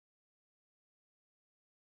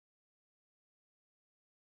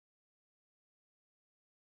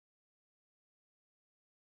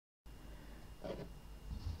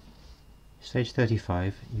Stage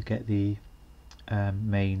 35, you get the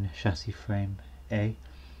main chassis frame A.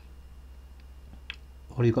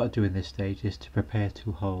 All you've got to do in this stage is to prepare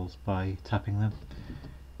 2 holes by tapping them.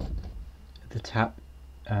 The tap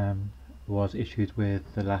was issued with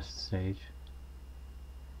the last stage,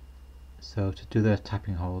 so to do the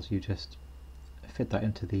tapping holes you just fit that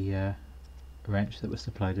into the wrench that was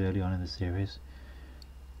supplied early on in the series,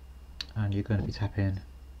 and you're going to be tapping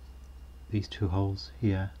these 2 holes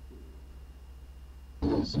here.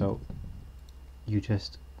 So you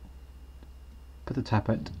just put the tap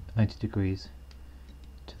at 90 degrees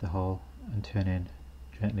to the hole and turn in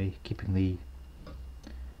gently, keeping the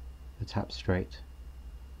tap straight.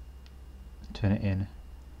 Turn it in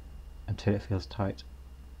until it feels tight.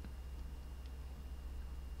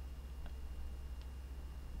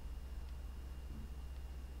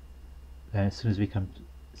 Then as soon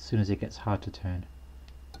as it gets hard to turn,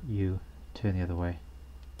 you turn the other way.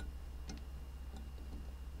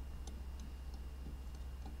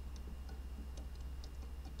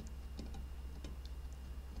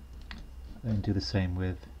 Then do the same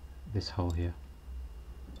with this hole here.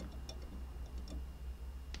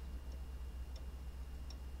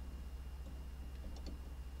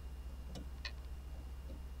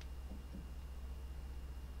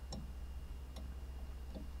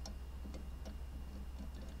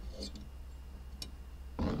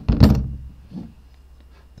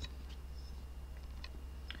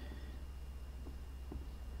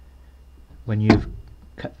 When you've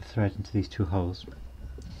cut the thread into these 2 holes,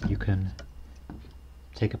 you can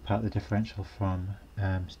take apart the differential from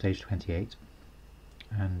stage 28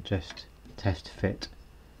 and just test fit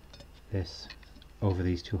this over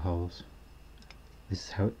these 2 holes.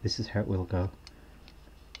 This is how it will go,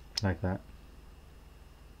 like that.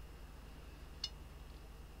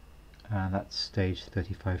 And that's stage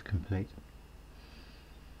 35 complete.